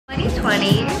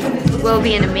2020 will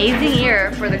be an amazing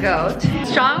year for the GOAT.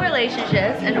 Strong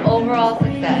relationships and overall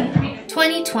success.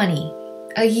 2020,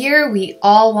 a year we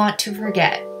all want to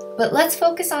forget. But let's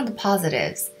focus on the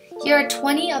positives. Here are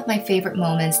 20 of my favorite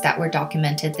moments that were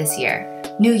documented this year.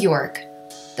 New York,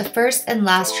 the first and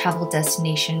last travel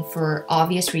destination for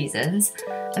obvious reasons.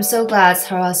 I'm so glad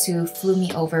Sulwhasoo flew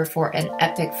me over for an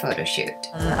epic photo shoot.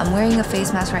 I'm wearing a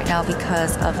face mask right now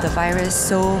because of the virus.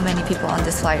 So many people on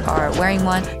this flight are wearing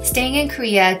one. Staying in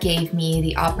Korea gave me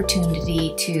the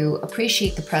opportunity to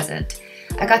appreciate the present.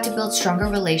 I got to build stronger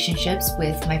relationships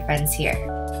with my friends here.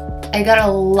 I got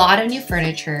a lot of new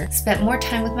furniture, spent more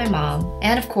time with my mom,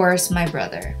 and of course, my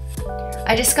brother.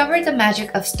 I discovered the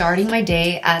magic of starting my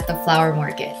day at the flower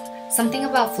market. Something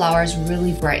about flowers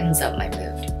really brightens up my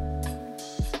mood.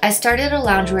 I started a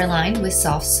loungewear line with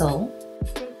Soft Sole.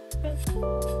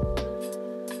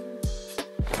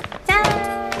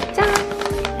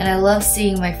 And I love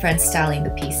seeing my friends styling the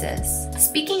pieces.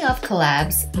 Speaking of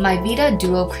collabs, my Vita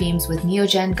Duo creams with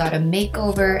NEOGEN got a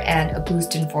makeover and a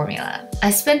boost in formula.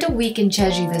 I spent a week in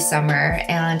Jeju this summer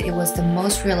and it was the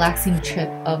most relaxing trip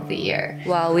of the year.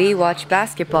 While we watch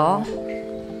basketball,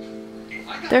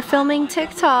 they're filming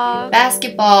TikTok.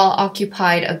 Basketball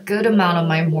occupied a good amount of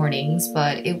my mornings,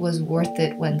 but it was worth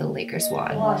it when the Lakers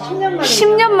won.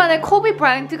 10년 만에 코비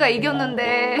브라이언트가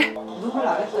이겼는데.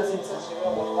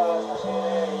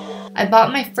 I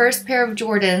bought my first pair of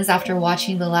Jordans after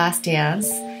watching The Last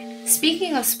Dance.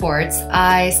 Speaking of sports,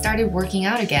 I started working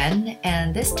out again,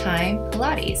 and this time,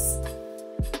 Pilates.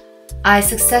 I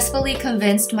successfully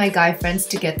convinced my guy friends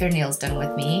to get their nails done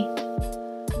with me.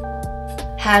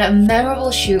 Had a memorable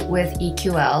shoot with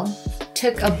EQL,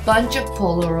 took a bunch of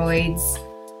Polaroids,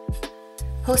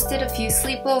 hosted a few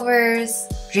sleepovers,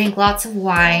 drank lots of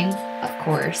wine, of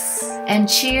course, and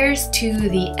cheers to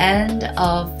the end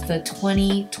of the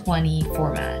 2020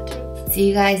 format. See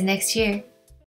you guys next year.